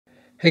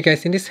Hey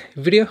guys, in this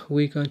video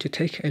we're going to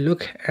take a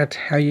look at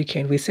how you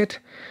can reset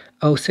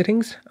old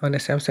settings on the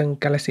Samsung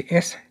Galaxy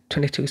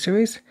S22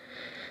 series.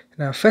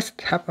 Now first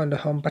tap on the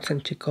home button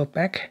to go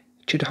back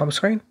to the home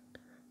screen.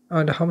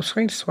 On the home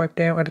screen, swipe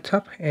down at the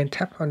top and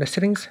tap on the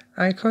settings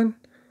icon.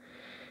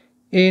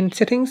 In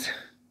settings,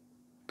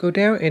 go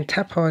down and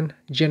tap on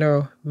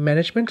general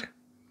management.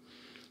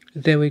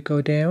 Then we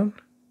go down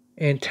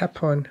and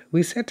tap on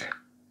reset.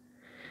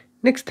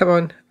 Next tap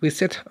on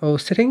reset all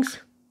settings.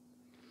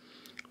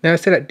 Now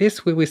select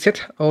this will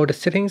reset all the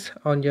settings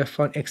on your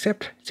phone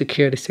except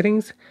security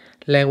settings,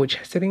 language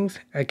settings,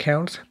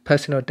 accounts,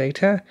 personal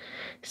data,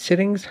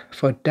 settings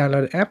for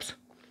downloaded apps.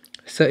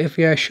 So if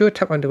you are sure,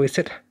 tap on the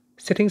reset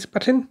settings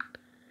button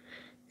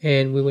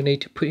and we will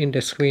need to put in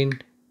the screen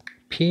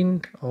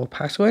PIN or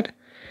password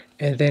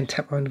and then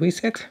tap on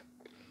reset.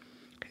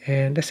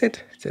 And that's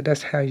it. So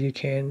that's how you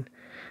can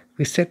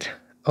reset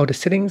all the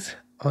settings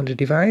on the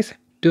device.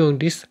 Doing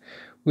this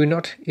will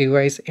not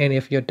erase any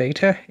of your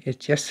data.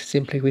 It's just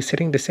simply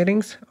resetting the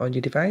settings on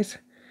your device.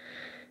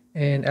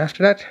 And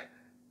after that,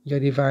 your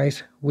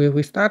device will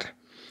restart.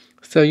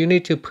 So you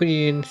need to put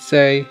in,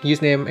 say,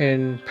 username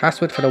and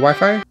password for the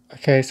Wi-Fi.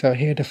 Okay, so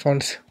here the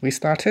phone's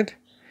restarted.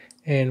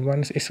 And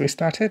once it's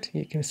restarted,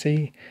 you can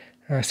see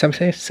some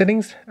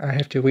settings I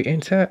have to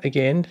re-enter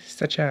again,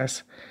 such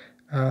as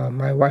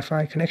my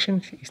Wi-Fi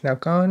connection is now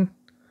gone.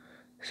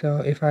 So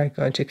if I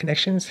go into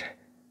connections,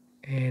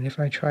 and if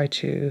I try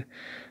to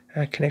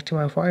connect to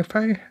my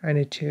Wi-Fi, I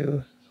need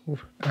to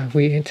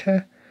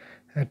re-enter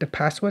the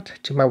password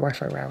to my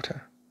Wi-Fi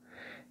router.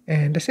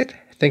 And that's it.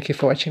 Thank you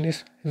for watching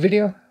this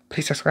video.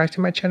 Please subscribe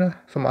to my channel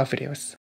for more videos.